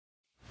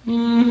Hello,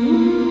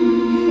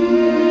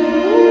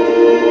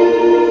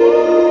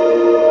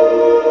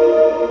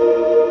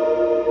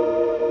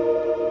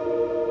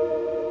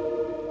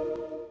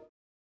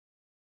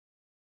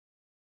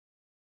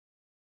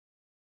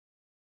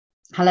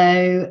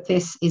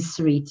 this is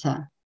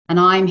Sarita, and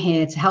I'm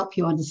here to help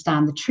you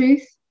understand the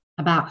truth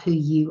about who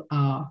you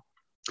are.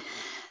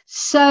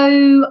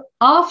 So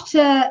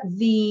after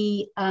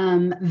the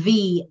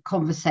V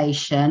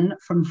conversation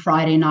from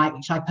Friday night,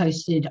 which I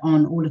posted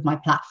on all of my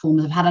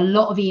platforms, I've had a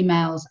lot of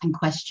emails and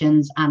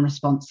questions and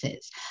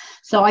responses.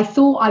 So I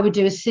thought I would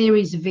do a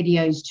series of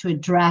videos to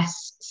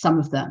address some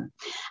of them.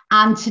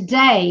 And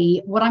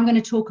today, what I'm going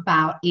to talk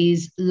about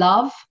is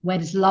love. Where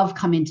does love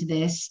come into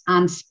this?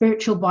 And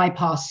spiritual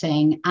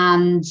bypassing,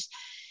 and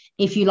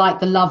if you like,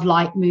 the love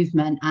light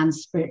movement and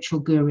spiritual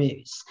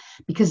gurus,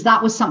 because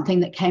that was something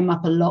that came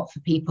up a lot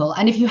for people.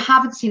 And if you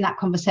haven't seen that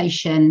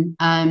conversation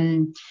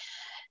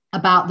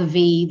about the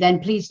V, then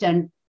please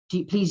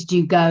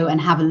do go and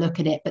have a look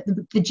at it. But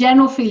the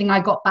general feeling I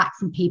got back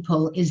from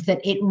people is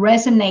that it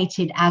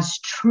resonated as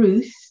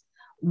truth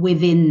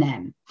within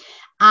them.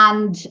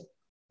 And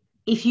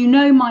if you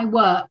know my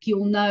work,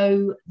 you'll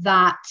know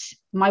that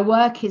my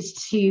work is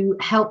to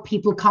help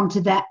people come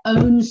to their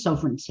own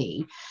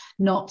sovereignty,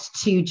 not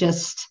to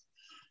just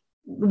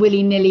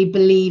willy-nilly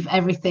believe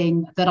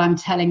everything that I'm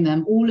telling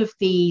them. All of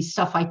the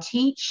stuff I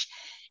teach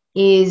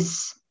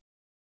is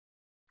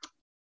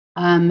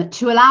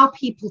to allow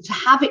people to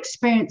have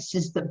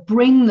experiences that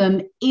bring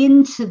them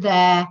into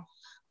their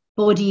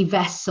body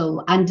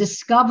vessel and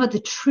discover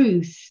the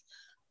truth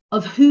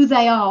of who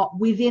they are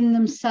within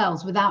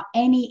themselves without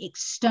any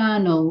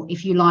external,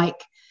 if you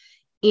like,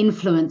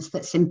 influence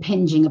that's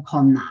impinging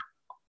upon that.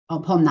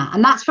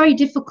 And that's very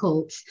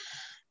difficult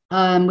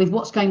with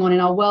what's going on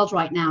in our world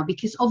right now,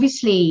 because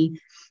obviously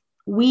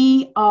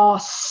we are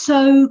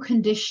so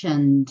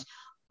conditioned.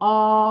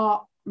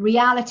 Our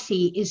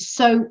reality is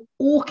so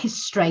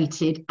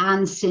orchestrated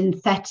and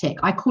synthetic.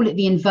 I call it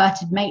the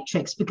inverted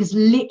matrix, because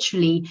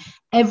literally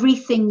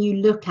everything you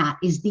look at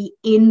is the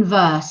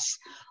inverse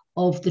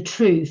of the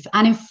truth.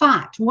 And in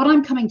fact, what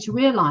I'm coming to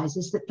realize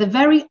is that the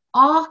very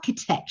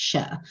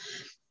architecture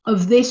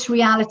of this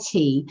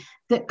reality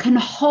that can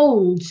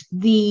hold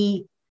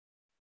the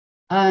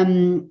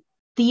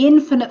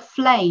infinite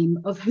flame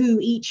of who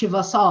each of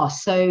us are,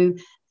 so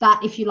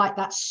that, if you like,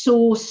 that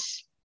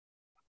source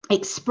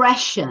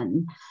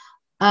expression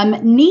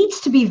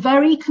needs to be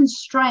very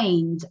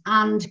constrained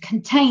and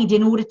contained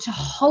in order to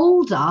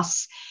hold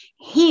us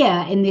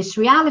here in this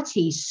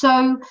reality.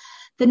 So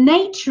the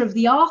nature of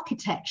the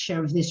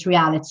architecture of this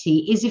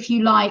reality is, if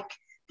you like,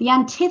 the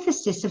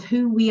antithesis of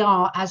who we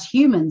are as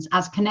humans,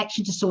 as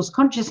connection to source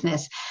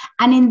consciousness.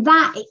 And in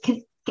that,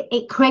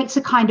 it creates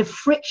a kind of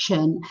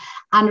friction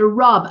and a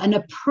rub and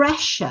a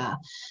pressure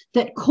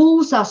that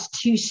calls us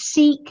to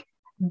seek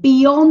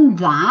beyond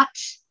that,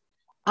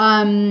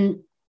 to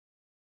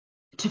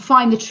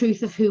find the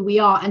truth of who we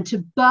are and to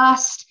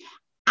burst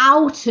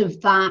out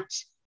of that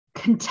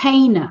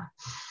container.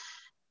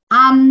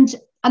 And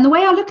the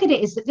way I look at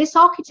it is that this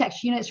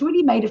architecture, it's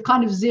really made of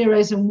kind of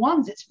zeros and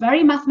ones. It's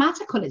very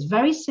mathematical. It's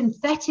very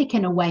synthetic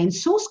in a way. And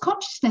source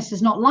consciousness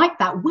is not like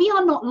that. We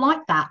are not like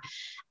that.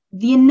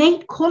 The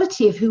innate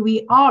quality of who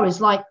we are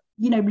is like,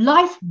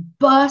 life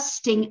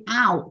bursting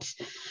out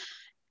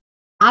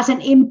as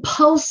an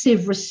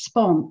impulsive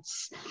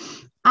response.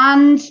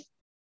 And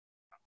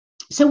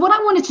so what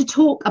I wanted to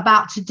talk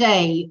about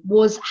today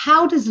was,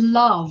 how does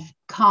love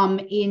come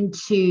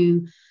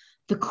into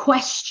the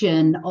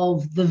question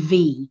of the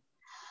V?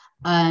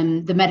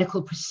 The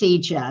medical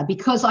procedure,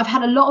 because I've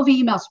had a lot of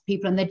emails from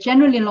people, and they're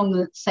generally along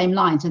the same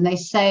lines, and they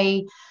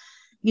say,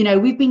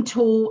 we've been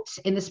taught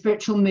in the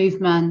spiritual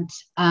movement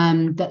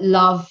that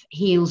love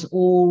heals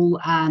all,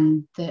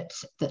 and that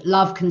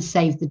love can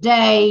save the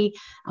day,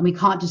 and we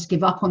can't just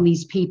give up on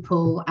these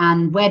people.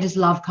 And where does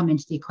love come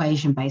into the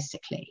equation,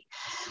 basically?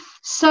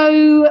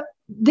 So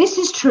this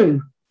is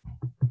true,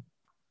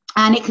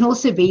 and it can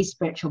also be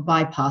spiritual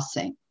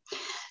bypassing.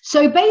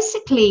 So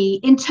basically,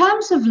 in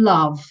terms of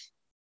love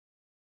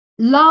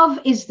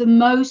is the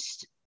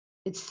most,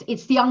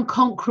 it's the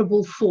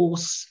unconquerable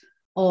force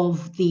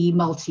of the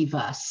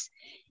multiverse.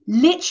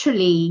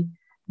 Literally,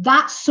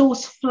 that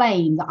source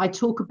flame that I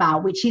talk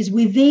about, which is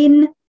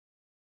within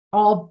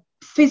our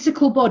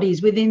physical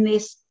bodies, within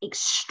this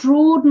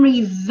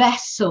extraordinary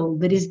vessel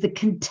that is the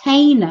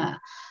container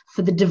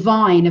for the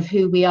divine of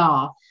who we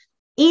are,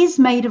 is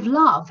made of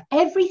love.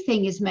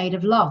 Everything is made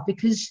of love,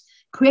 because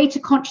creator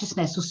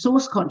consciousness or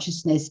source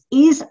consciousness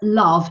is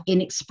love in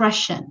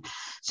expression.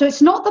 So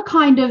it's not the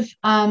kind of,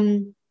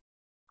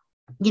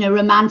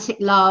 romantic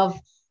love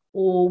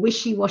or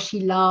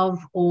wishy-washy love,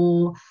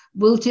 or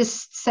we'll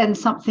just send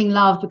something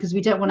love because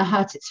we don't want to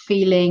hurt its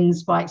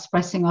feelings by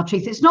expressing our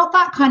truth. It's not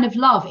that kind of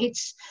love.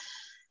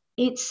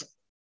 It's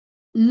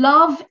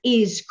love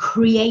is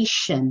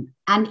creation,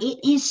 and it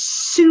is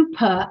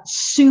super,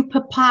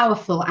 super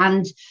powerful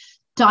and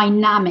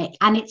dynamic,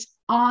 and it's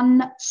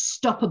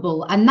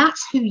unstoppable. And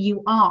that's who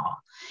you are.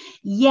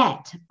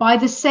 Yet, by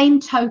the same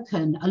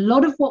token, a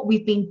lot of what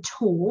we've been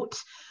taught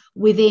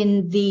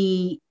within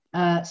the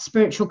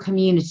spiritual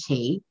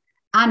community,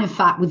 and in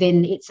fact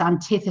within its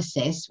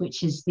antithesis,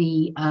 which is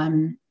the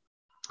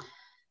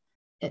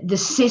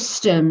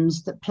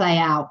systems that play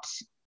out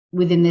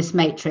within this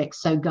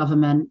matrix, so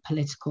government,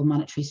 political,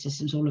 monetary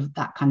systems, all of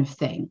that kind of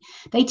thing,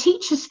 they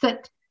teach us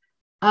that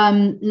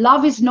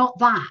love is not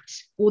that,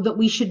 or that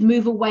we should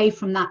move away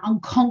from that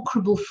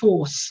unconquerable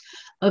force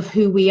of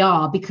who we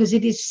are, because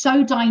it is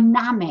so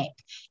dynamic,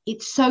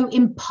 it's so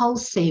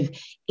impulsive,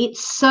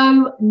 it's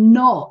so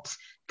not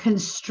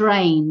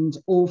constrained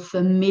or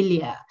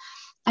familiar.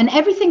 And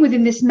everything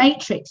within this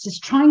matrix is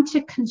trying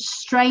to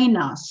constrain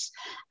us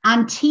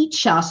and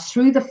teach us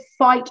through the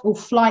fight or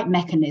flight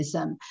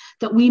mechanism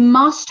that we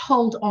must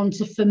hold on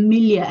to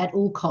familiar at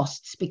all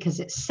costs because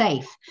it's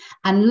safe,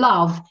 and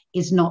love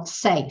is not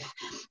safe.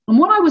 And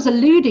what I was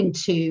alluding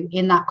to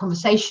in that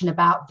conversation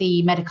about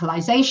the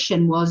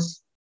medicalization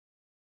was,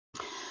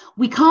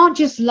 we can't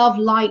just love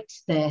light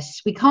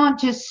this. We can't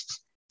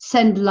just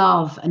send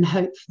love and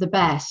hope for the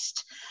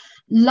best.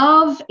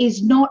 Love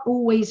is not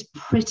always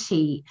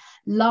pretty.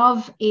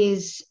 Love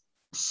is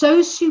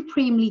so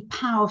supremely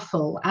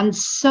powerful and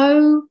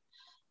so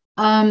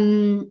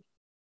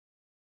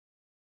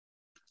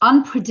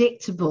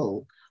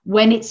unpredictable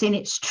when it's in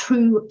its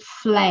true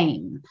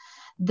flame,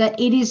 that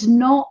it is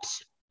not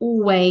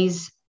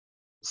always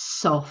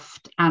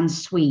soft and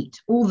sweet,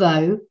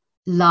 although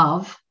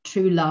love,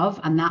 true love,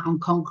 and that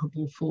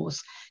unconquerable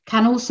force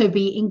can also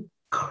be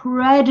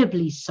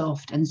incredibly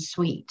soft and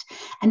sweet,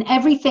 and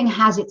everything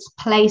has its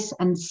place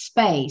and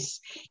space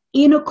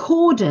in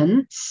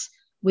accordance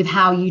with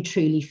how you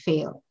truly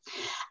feel.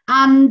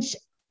 And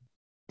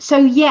so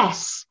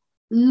yes,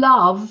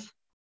 love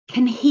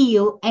can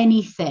heal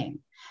anything,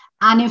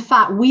 and in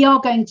fact we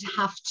are going to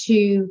have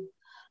to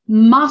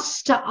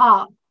muster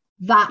up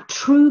that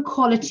true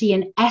quality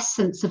and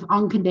essence of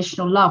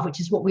unconditional love,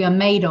 which is what we are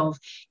made of,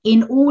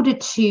 in order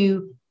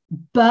to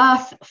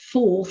birth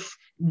forth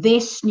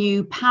this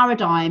new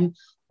paradigm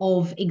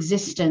of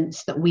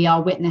existence that we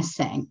are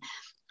witnessing,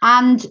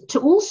 and to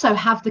also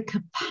have the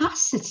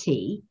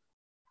capacity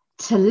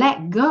to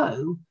let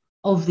go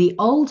of the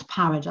old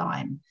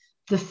paradigm,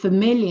 the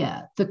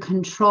familiar, the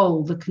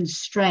control, the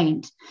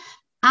constraint,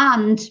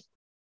 and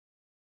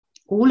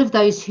all of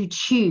those who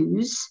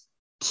choose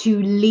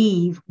to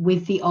leave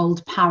with the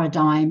old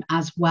paradigm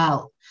as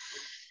well.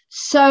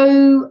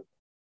 So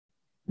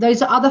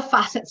those are other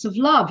facets of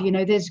love. You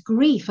know, there's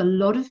grief. A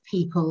lot of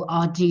people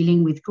are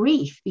dealing with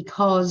grief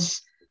because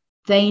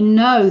they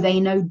know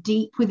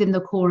deep within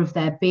the core of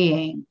their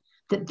being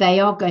that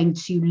they are going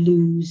to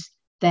lose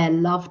their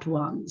loved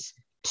ones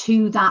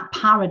to that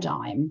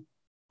paradigm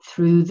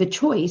through the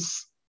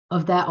choice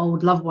of their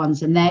old loved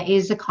ones. And there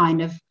is a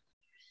kind of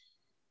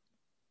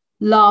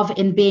love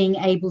in being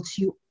able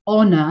to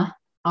honor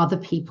other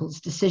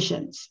people's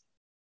decisions.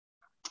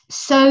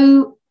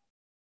 So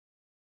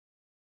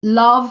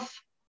love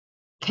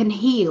can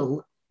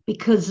heal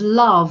because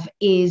love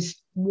is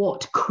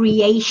what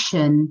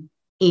creation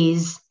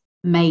is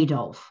made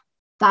of.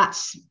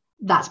 That's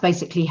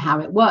basically how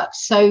it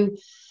works. So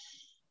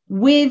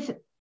with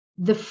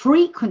the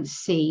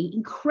frequency,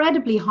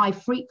 incredibly high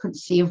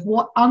frequency of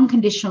what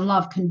unconditional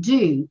love can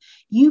do,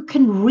 you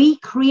can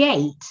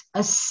recreate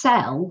a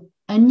cell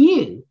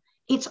anew.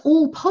 It's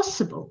all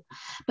possible.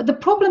 But the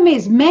problem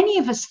is, many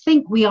of us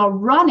think we are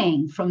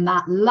running from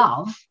that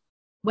love,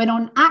 when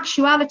on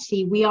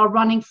actuality, we are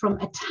running from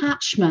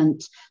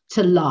attachment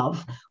to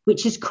love,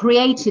 which is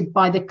created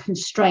by the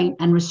constraint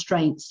and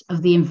restraints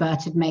of the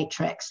inverted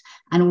matrix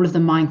and all of the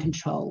mind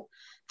control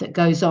that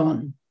goes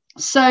on.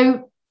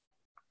 So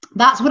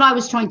that's what I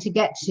was trying to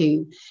get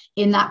to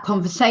in that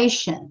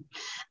conversation.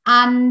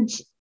 And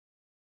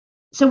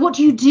so what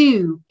do you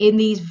do in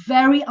these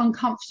very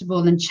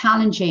uncomfortable and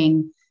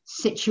challenging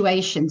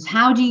situations?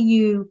 How do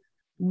you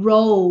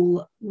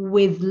roll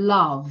with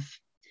love?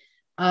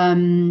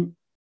 And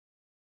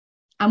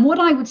what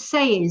I would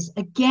say is,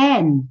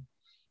 again,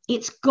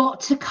 it's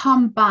got to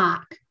come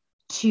back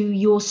to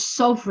your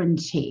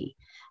sovereignty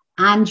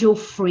and your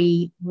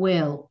free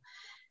will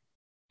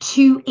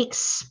to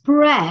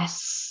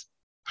express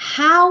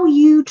how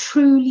you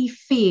truly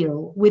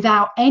feel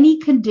without any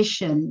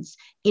conditions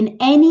in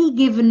any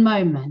given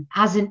moment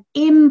as an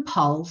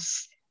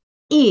impulse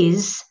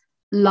is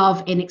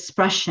love in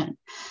expression.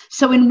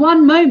 So in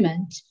one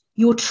moment,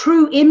 your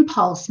true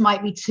impulse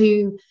might be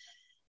to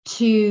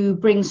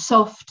bring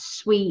soft,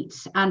 sweet,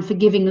 and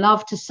forgiving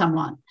love to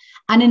someone.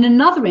 And in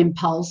another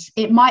impulse,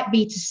 it might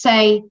be to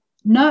say,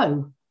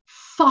 no,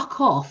 fuck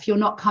off, you're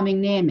not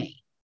coming near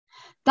me.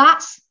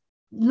 That's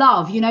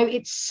love. You know,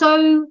 it's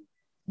so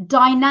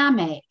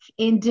dynamic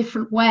in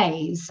different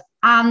ways,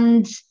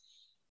 and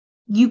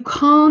you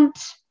can't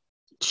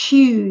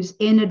choose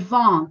in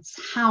advance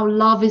how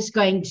love is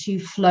going to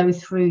flow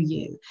through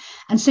you.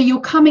 And so you're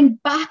coming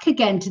back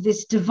again to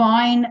this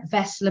divine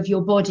vessel of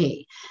your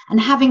body and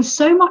having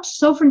so much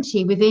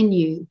sovereignty within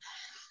you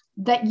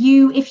that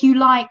you, if you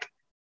like,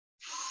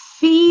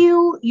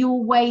 feel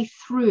your way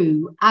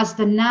through as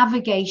the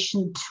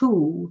navigation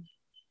tool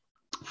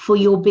for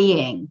your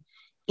being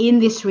in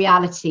this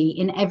reality,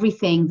 in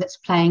everything that's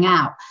playing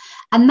out.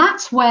 And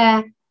that's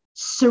where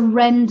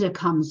surrender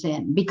comes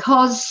in,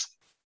 because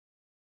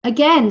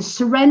again,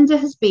 surrender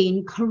has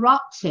been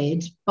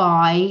corrupted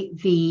by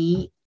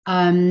the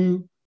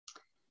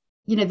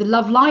the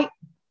love light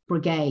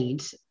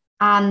brigade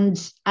and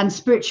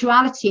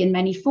spirituality in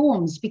many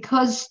forms,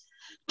 because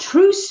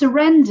true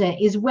surrender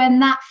is when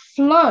that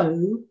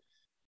flow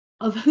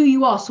of who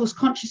you are, source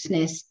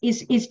consciousness,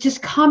 is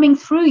just coming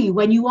through you,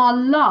 when you are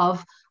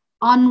love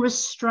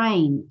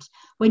unrestrained,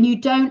 when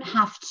you don't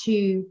have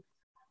to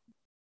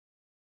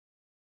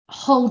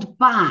hold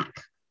back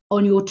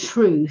on your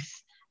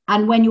truth,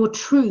 and when your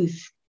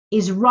truth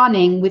is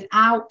running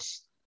without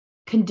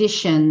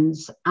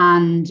conditions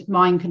and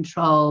mind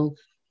control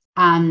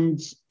and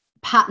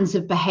patterns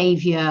of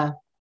behavior,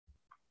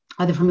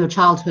 either from your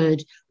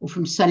childhood or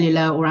from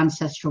cellular or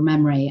ancestral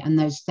memory and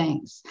those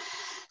things.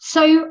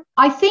 So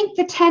I think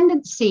the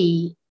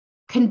tendency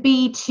can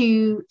be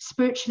to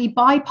spiritually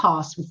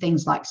bypass with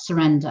things like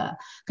surrender.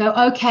 Go,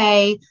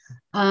 okay,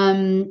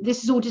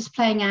 this is all just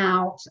playing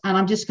out and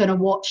I'm just going to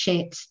watch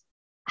it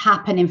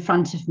happen in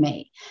front of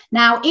me.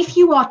 Now, if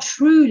you are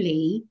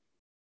truly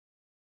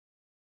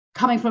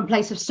coming from a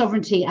place of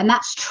sovereignty and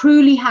that's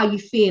truly how you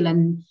feel,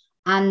 then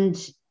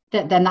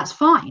that's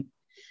fine.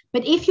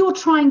 But if you're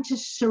trying to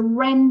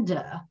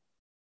surrender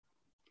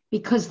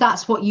because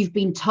that's what you've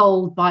been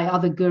told by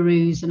other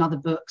gurus and other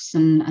books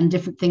and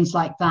different things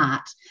like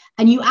that,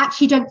 and you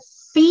actually don't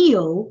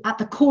feel at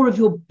the core of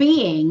your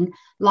being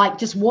like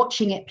just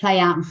watching it play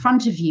out in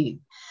front of you,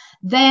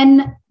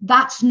 then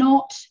that's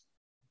not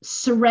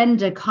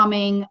surrender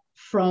coming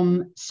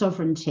from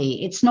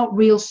sovereignty. It's not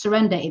real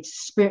surrender, it's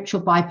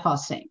spiritual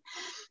bypassing.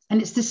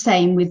 And it's the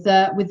same with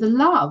the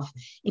love.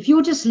 If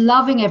you're just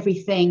loving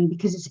everything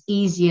because it's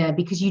easier,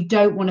 because you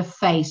don't want to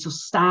face or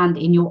stand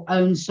in your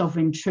own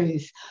sovereign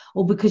truth,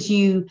 or because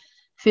you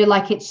feel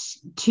like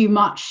it's too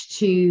much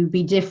to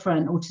be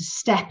different or to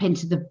step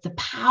into the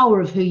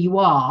power of who you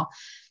are,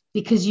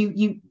 because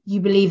you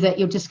believe that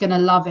you're just going to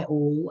love it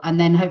all and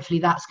then hopefully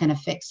that's going to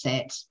fix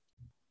it,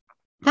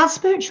 that's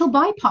spiritual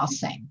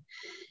bypassing.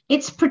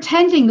 It's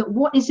pretending that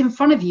what is in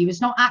front of you is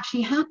not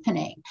actually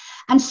happening.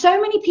 And so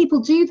many people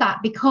do that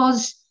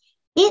because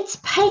it's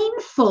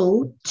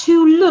painful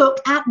to look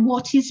at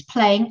what is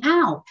playing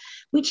out,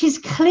 which is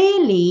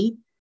clearly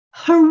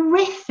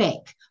horrific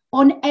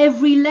on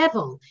every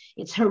level.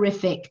 It's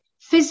horrific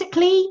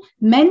physically,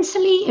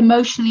 mentally,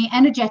 emotionally,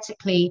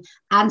 energetically,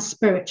 and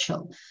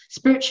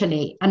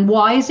spiritually. And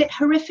why is it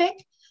horrific?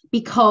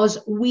 Because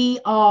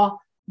we are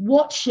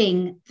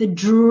watching the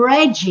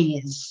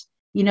dredges,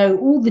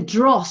 all the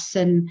dross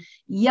and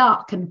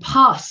yuck and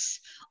pus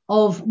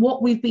of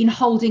what we've been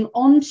holding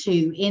on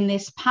to in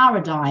this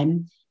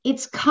paradigm.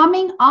 It's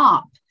coming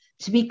up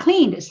to be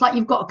cleaned. It's like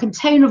you've got a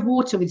container of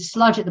water with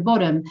sludge at the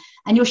bottom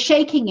and you're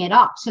shaking it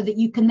up so that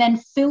you can then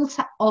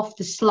filter off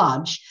the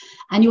sludge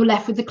and you're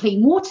left with the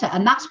clean water.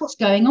 And that's what's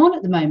going on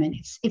at the moment.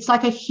 It's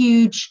like a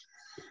huge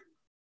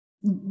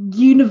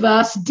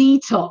universe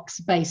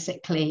detox,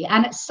 basically.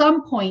 And at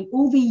some point,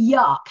 all the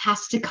yuck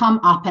has to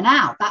come up and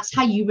out. That's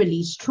how you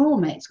release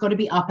trauma. It's got to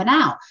be up and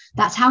out.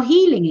 That's how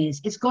healing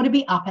is. It's got to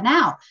be up and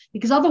out,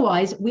 because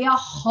otherwise we are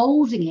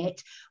holding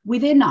it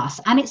within us.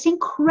 And it's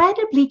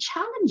incredibly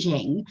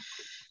challenging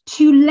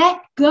to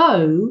let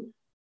go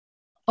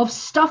of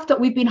stuff that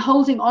we've been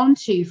holding on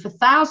to for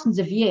thousands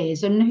of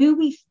years, and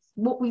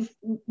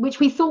which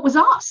we thought was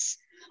us,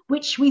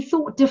 which we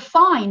thought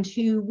defined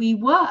who we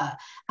were.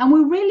 And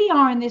we really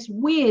are in this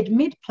weird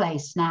mid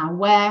place now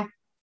where,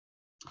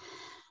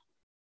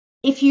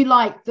 if you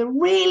like, the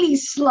really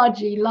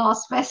sludgy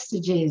last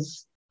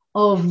vestiges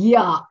of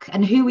yuck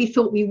and who we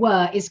thought we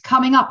were is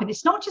coming up. And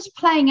it's not just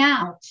playing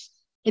out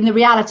in the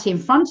reality in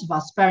front of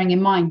us, bearing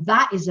in mind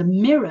that is a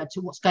mirror to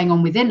what's going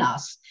on within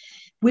us.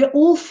 We're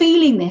all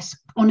feeling this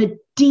on a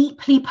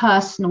deeply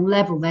personal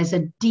level. There's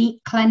a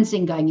deep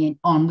cleansing going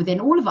on within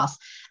all of us.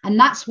 And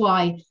that's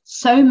why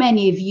so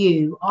many of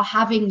you are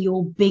having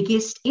your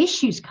biggest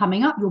issues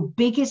coming up, your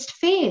biggest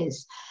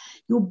fears,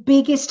 your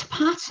biggest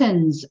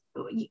patterns,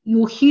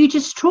 your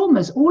hugest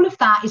traumas. All of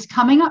that is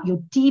coming up, your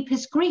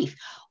deepest grief.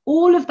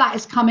 All of that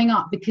is coming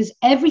up because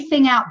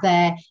everything out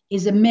there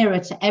is a mirror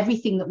to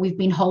everything that we've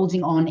been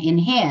holding on in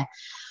here.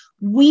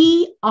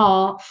 We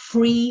are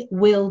free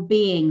will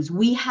beings.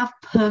 We have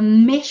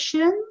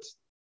permissioned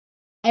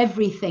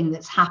everything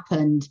that's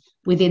happened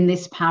within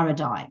this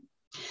paradigm.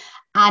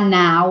 And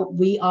now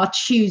we are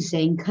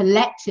choosing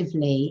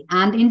collectively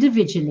and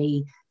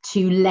individually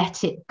to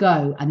let it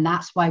go. And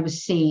that's why we're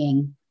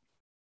seeing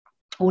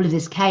all of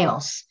this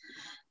chaos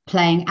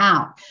playing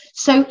out.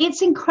 So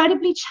it's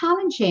incredibly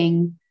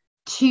challenging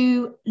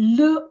to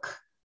look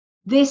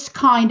this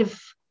kind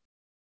of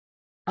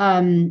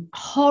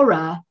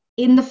horror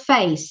in the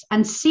face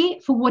and see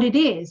it for what it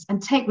is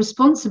and take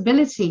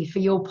responsibility for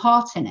your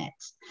part in it,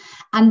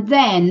 and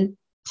then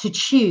to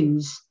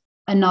choose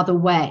another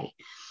way.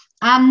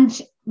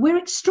 And we're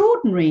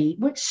extraordinary.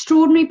 We're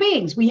extraordinary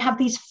beings. We have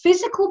these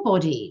physical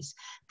bodies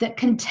that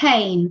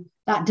contain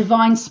that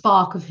divine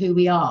spark of who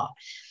we are.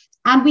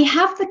 And we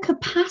have the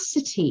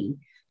capacity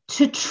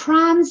to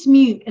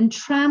transmute and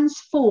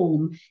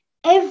transform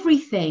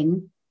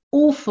everything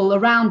awful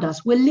around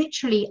us. We're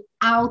literally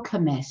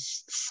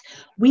alchemists.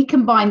 We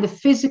combine the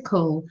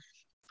physical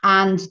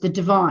and the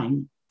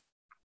divine.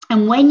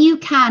 And when you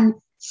can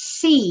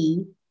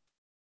see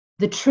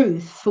the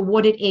truth for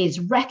what it is,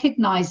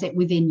 recognize it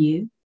within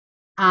you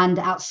and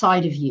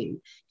outside of you,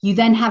 you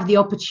then have the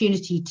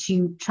opportunity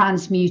to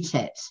transmute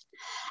it.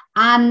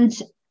 And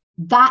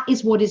that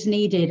is what is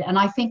needed. And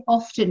I think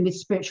often with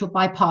spiritual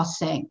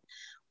bypassing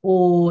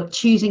or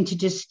choosing to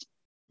just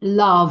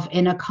love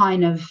in a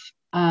kind of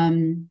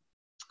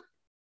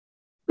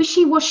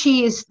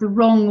wishy-washy is the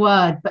wrong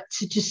word, but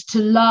to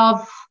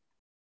love,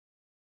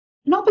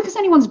 not because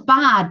anyone's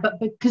bad, but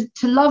because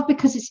to love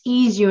because it's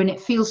easier and it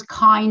feels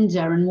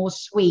kinder and more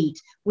sweet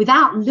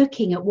without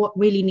looking at what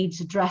really needs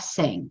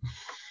addressing,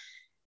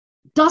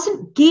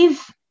 doesn't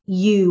give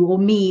you or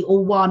me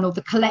or one or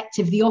the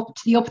collective the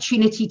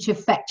opportunity to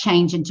affect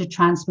change and to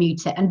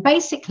transmute it. And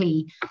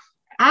basically,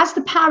 as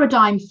the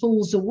paradigm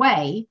falls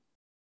away,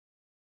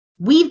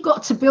 we've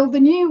got to build the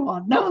new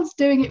one. No one's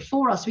doing it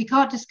for us. We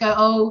can't just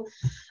go,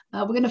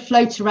 we're going to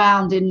float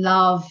around in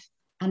love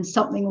and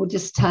something will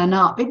just turn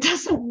up. It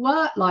doesn't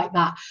work like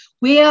that.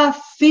 We are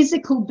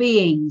physical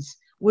beings.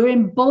 We're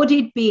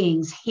embodied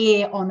beings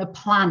here on a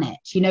planet.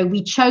 You know,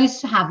 we chose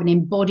to have an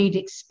embodied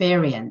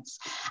experience.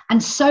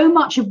 And so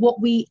much of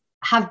what we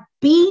have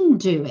been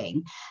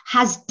doing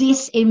has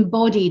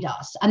disembodied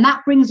us. And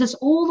that brings us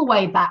all the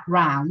way back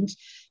round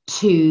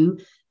to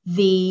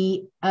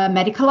the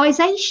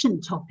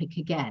medicalization topic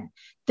again.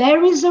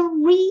 There is a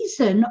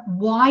reason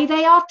why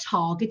they are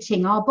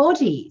targeting our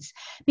bodies,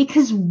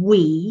 because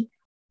we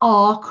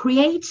are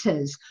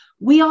creators.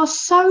 We are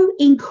so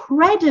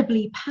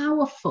incredibly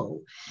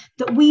powerful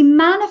that we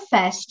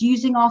manifest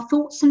using our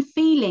thoughts and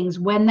feelings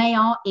when they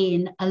are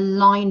in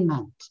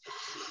alignment.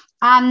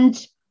 And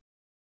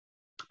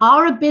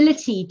our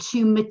ability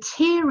to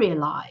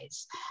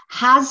materialize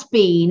has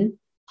been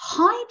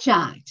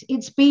hijacked.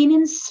 It's been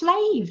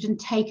enslaved and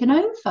taken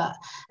over.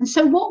 And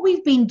so what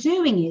we've been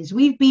doing is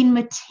we've been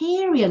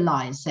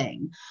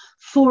materializing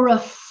for a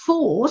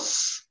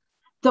force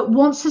that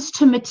wants us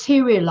to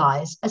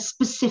materialize a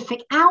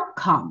specific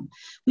outcome.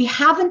 We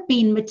haven't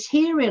been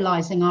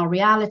materializing our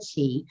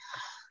reality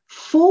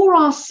for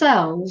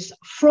ourselves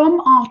from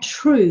our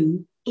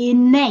true,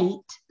 innate,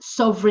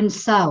 sovereign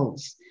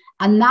selves.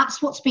 And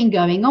that's what's been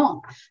going on.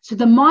 So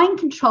the mind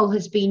control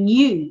has been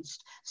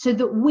used so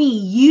that we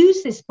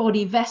use this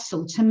body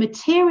vessel to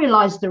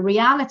materialize the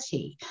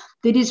reality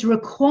that is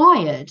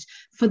required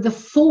for the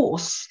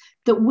force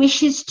that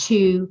wishes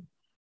to,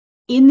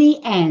 in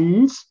the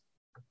end,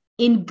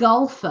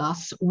 engulf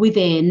us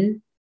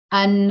within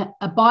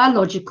a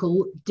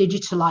biological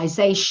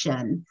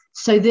digitalization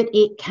so that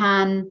it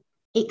can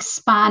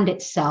expand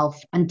itself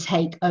and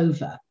take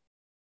over.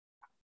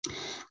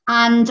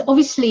 And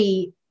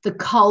obviously the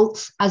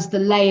cult, as the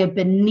layer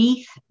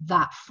beneath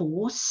that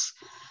force,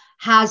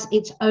 has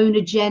its own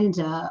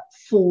agenda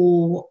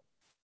for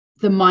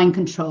the mind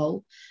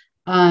control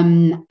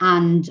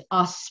and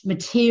us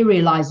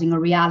materializing a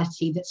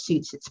reality that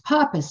suits its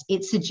purpose.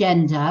 Its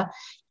agenda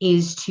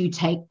is to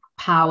take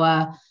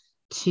power,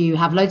 to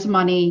have loads of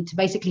money, to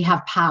basically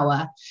have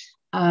power.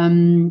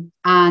 And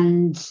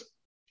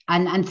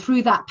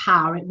through that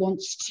power, it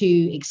wants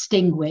to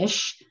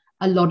extinguish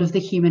a lot of the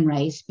human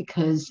race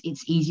because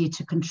it's easier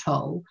to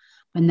control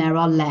when there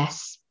are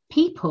less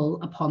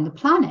people upon the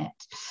planet.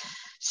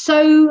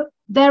 So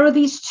there are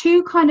these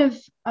two kind of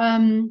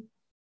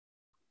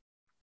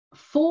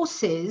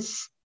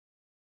forces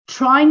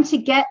trying to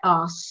get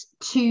us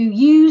to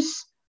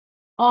use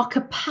our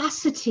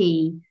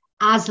capacity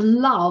as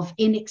love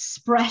in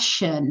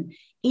expression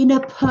in a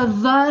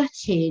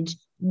perverted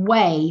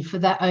way for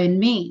their own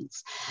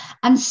means.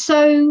 And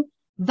so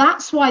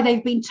that's why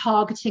they've been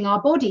targeting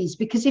our bodies,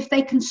 because if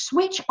they can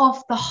switch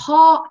off the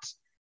heart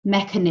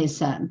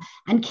mechanism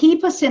and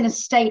keep us in a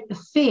state of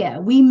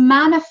fear, we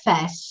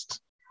manifest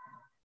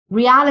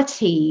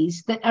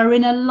realities that are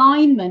in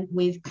alignment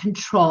with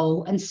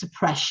control and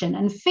suppression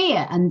and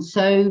fear. And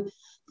so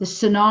the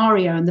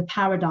scenario and the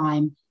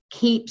paradigm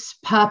keeps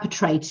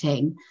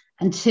perpetrating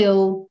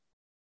until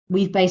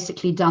we've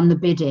basically done the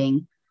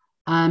bidding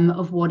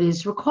of what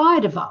is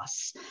required of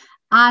us.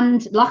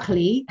 And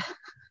luckily,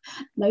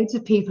 loads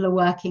of people are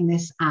working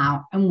this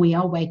out and we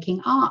are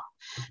waking up.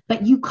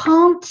 But you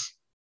can't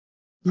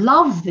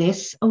love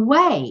this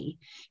away.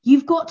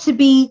 You've got to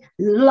be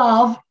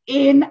love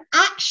in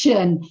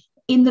action,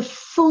 in the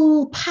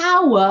full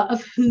power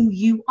of who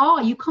you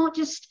are. You can't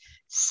just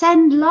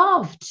send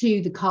love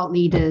to the cult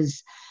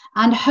leaders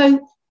and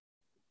hope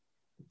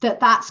that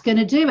that's going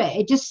to do it.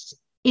 It just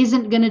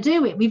isn't going to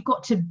do it. We've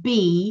got to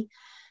be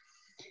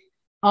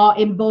our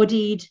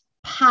embodied,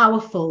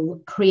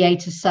 powerful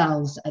creator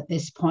selves at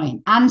this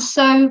point. And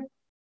so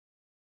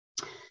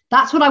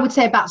that's what I would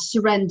say about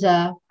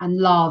surrender and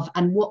love,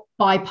 and what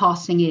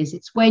bypassing is.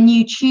 It's when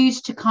you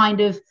choose to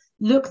kind of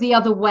look the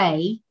other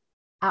way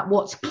at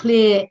what's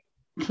clearly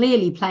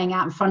playing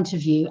out in front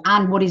of you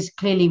and what is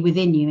clearly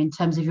within you in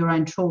terms of your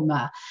own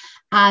trauma,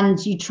 and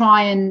you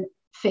try and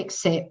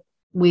fix it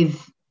with,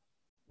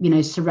 you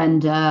know,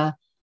 surrender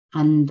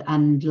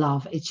and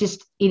love. It's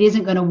just, it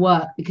isn't going to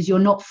work, because you're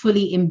not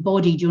fully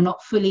embodied, you're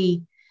not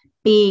fully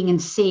being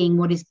and seeing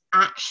what is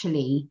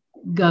actually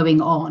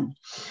going on.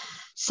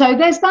 So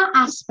there's that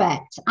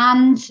aspect.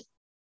 And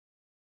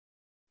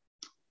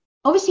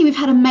obviously we've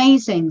had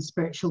amazing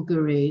spiritual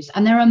gurus,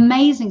 and there are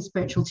amazing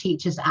spiritual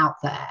teachers out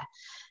there,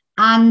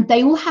 and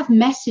they all have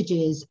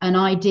messages and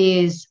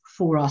ideas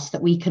for us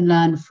that we can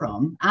learn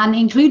from, and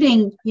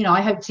including, you know,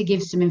 I hope to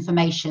give some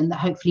information that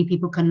hopefully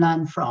people can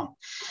learn from.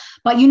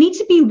 But you need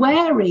to be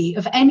wary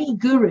of any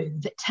guru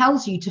that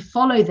tells you to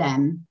follow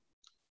them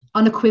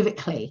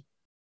unequivocally.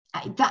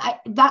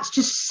 That's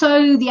just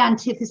so the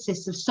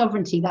antithesis of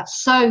sovereignty.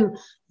 That's so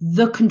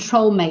the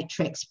control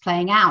matrix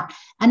playing out.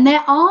 And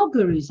there are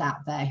gurus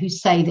out there who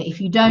say that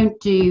if you don't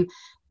do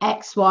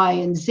X, Y,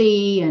 and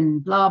Z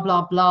and blah,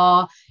 blah,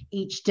 blah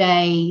each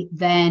day,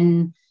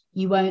 then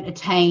you won't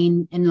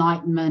attain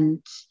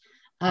enlightenment.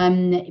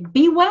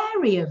 Be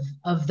wary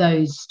of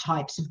those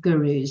types of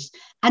gurus,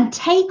 and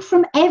take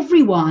from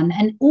everyone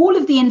and all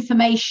of the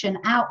information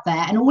out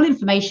there. And all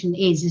information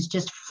is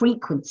just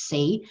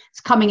frequency.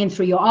 It's coming in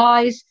through your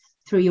eyes,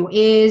 through your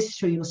ears,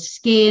 through your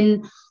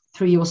skin,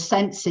 through your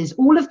senses.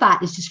 All of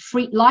that is just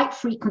light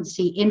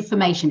frequency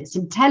information. It's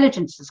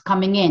intelligence that's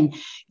coming in.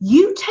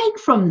 You take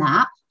from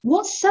that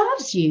what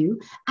serves you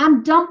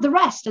and dump the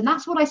rest. And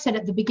that's what I said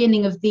at the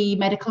beginning of the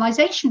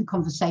medicalization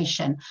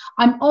conversation.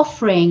 I'm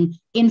offering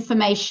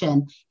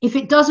information. If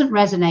it doesn't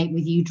resonate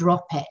with you,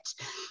 drop it.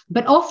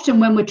 But often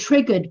when we're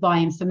triggered by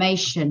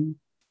information,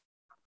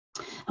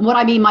 and what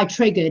I mean by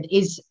triggered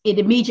is it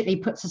immediately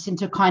puts us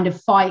into a kind of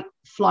fight,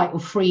 flight, or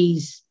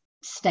freeze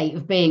state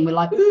of being. We're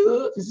like,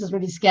 ooh, this is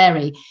really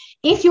scary.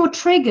 If you're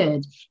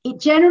triggered, it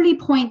generally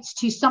points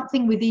to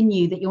something within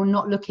you that you're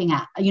not looking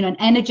at, you know,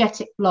 an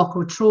energetic block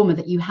or trauma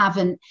that you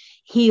haven't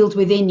healed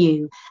within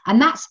you.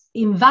 And that's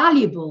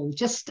invaluable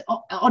just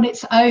on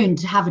its own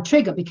to have a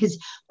trigger, because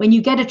when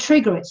you get a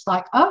trigger, it's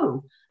like,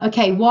 oh,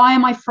 okay, why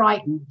am I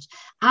frightened?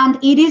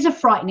 And it is a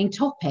frightening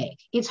topic.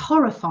 It's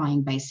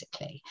horrifying,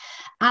 basically.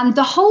 And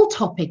the whole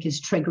topic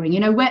is triggering. You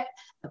know, we're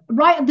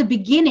right at the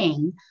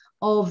beginning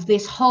of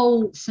this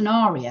whole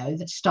scenario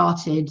that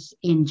started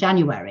in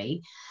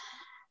January.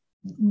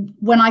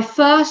 When I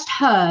first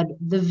heard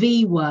the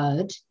V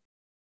word,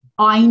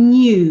 I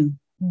knew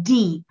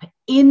deep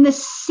in the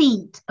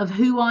seat of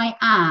who I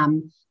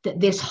am that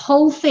this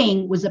whole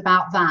thing was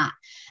about that.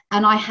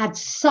 And I had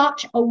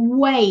such a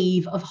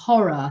wave of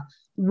horror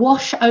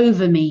wash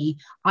over me.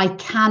 I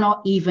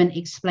cannot even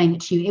explain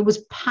it to you. It was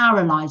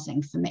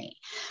paralyzing for me.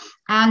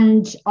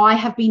 And I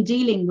have been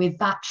dealing with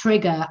that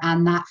trigger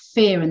and that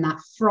fear and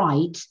that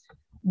fright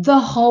the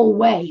whole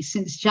way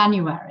since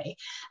January.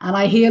 And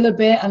I heal a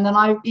bit, and then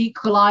I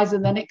equalize,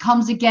 and then it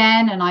comes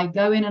again, and I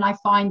go in and I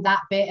find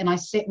that bit and I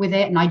sit with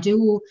it, and I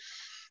do all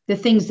the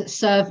things that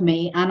serve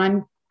me, and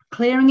I'm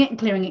clearing it and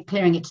clearing it,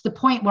 clearing it, to the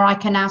point where I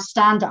can now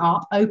stand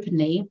up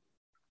openly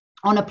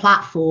on a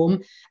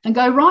platform and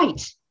go,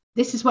 right,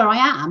 this is where I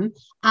am,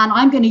 and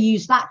I'm going to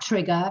use that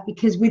trigger,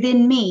 because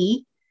within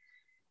me,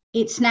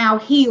 it's now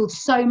healed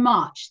so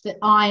much that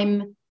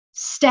I'm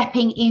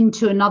stepping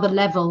into another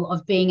level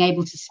of being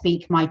able to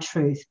speak my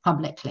truth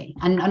publicly.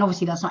 And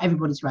obviously that's not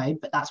everybody's road,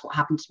 but that's what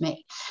happened to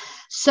me.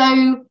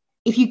 So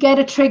if you get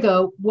a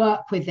trigger,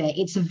 work with it.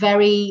 It's a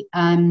very,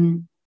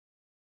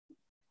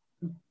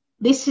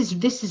 this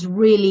is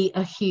really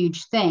a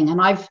huge thing.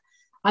 And I've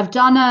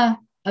done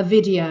a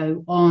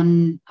video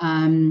on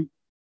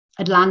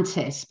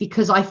Atlantis,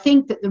 because I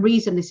think that the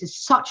reason this is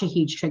such a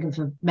huge trigger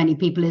for many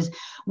people is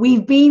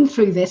we've been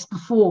through this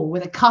before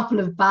with a couple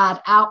of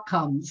bad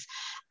outcomes,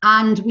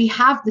 and we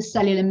have the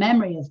cellular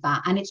memory of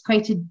that, and it's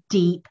created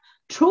deep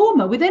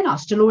trauma within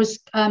us. Dolores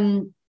Cannon,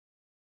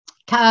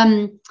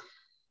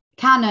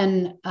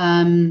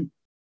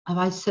 have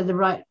I said the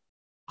right?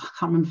 I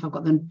can't remember if I've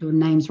got the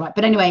names right,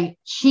 but anyway,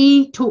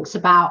 she talks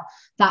about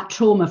that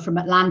trauma from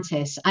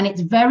Atlantis, and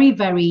it's very,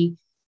 very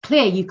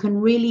clear. You can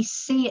really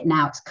see it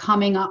now. It's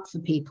coming up for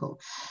people.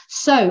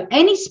 So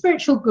any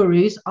spiritual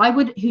gurus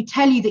who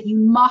tell you that you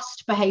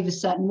must behave a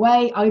certain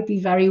way, I would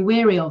be very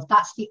wary of.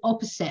 That's the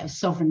opposite of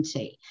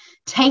sovereignty.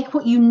 Take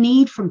what you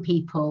need from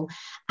people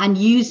and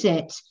use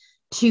it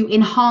to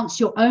enhance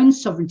your own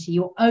sovereignty,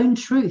 your own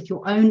truth,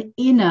 your own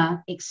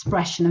inner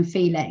expression and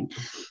feeling.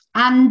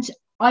 And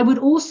I would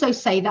also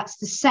say that's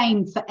the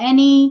same for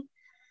any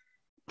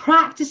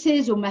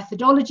practices or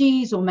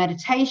methodologies or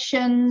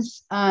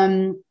meditations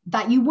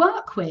that you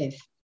work with.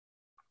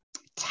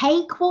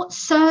 Take what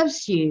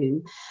serves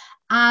you,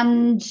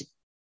 and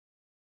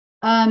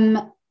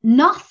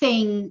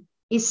nothing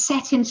is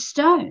set in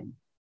stone.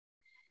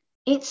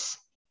 It's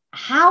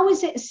how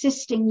is it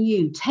assisting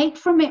you? Take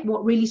from it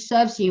what really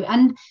serves you.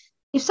 And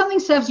if something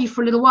serves you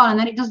for a little while and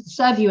then it doesn't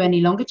serve you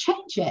any longer,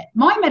 change it.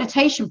 My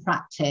meditation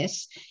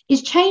practice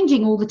is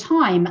changing all the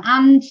time.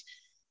 And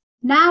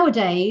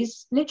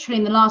nowadays, literally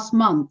in the last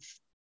month,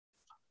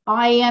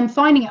 I am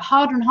finding it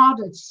harder and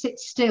harder to sit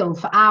still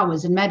for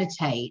hours and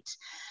meditate.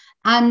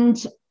 And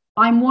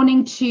I'm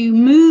wanting to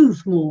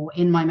move more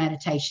in my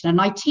meditation.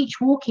 And I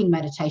teach walking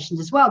meditations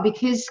as well,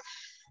 because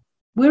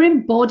we're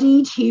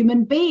embodied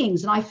human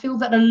beings. And I feel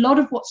that a lot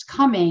of what's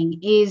coming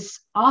is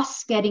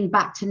us getting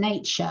back to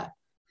nature.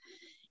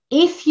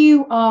 If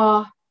you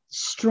are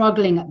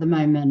struggling at the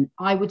moment,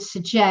 I would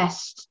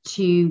suggest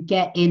to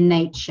get in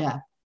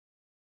nature.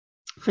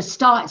 For a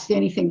start, it's the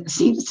only thing that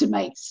seems to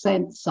make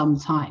sense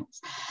sometimes.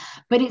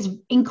 But it's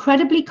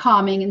incredibly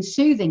calming and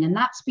soothing. And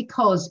that's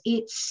because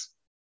it's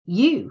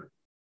you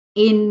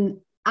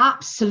in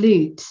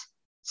absolute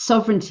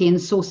sovereignty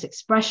and source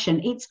expression.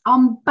 It's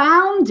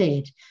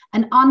unbounded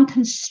and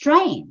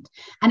unconstrained.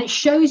 And it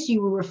shows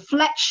you a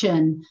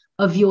reflection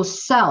of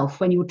yourself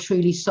when you're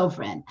truly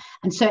sovereign.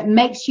 And so it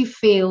makes you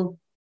feel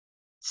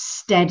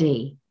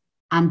steady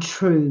and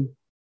true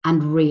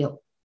and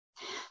real.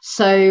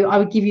 So I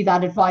would give you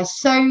that advice.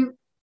 So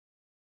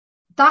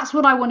that's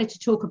what I wanted to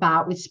talk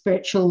about with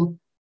spiritual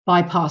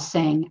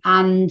bypassing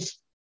and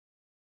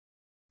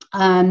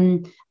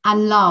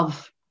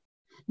love.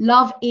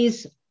 Love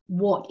is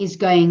what is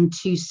going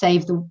to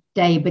save the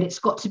day, but it's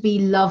got to be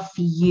love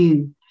for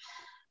you.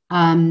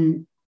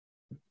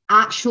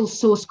 Actual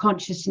source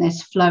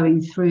consciousness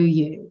flowing through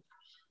you.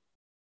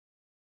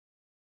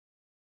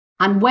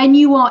 And when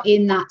you are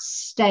in that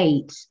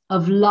state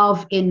of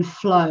love in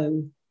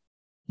flow,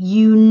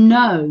 you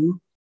know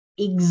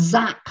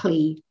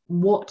exactly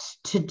what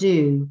to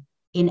do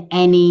in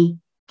any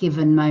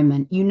given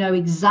moment. You know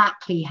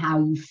exactly how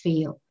you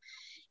feel.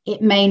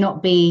 It may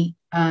not be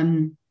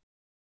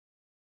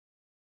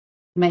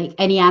make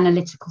any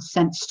analytical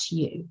sense to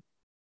you,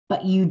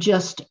 but you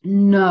just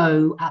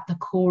know at the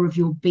core of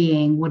your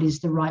being what is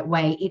the right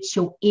way. It's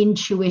your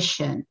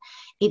intuition.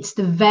 It's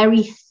the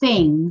very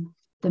thing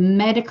the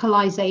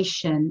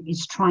medicalization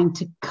is trying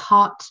to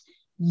cut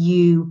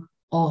you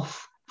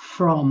off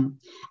from.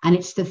 And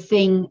it's the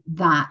thing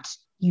that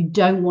you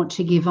don't want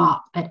to give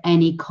up at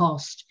any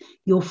cost.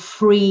 Your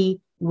free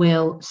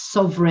will,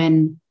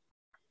 sovereign,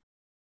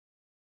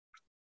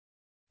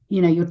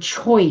 your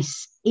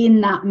choice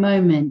in that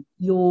moment,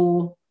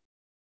 your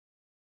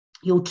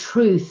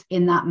truth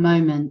in that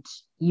moment,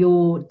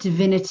 your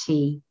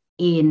divinity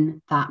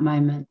in that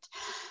moment.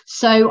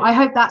 So I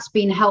hope that's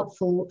been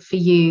helpful for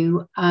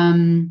you.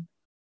 As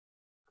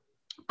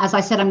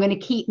I said, I'm going to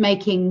keep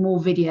making more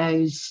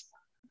videos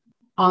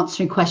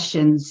answering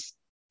questions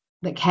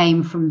that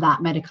came from that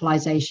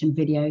medicalization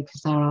video,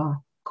 because there are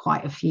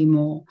quite a few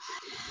more.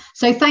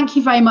 So thank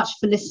you very much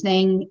for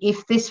listening.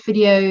 If this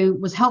video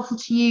was helpful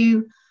to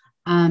you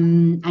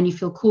and you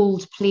feel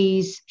called,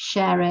 please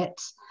share it,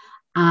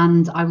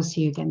 and I will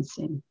see you again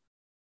soon.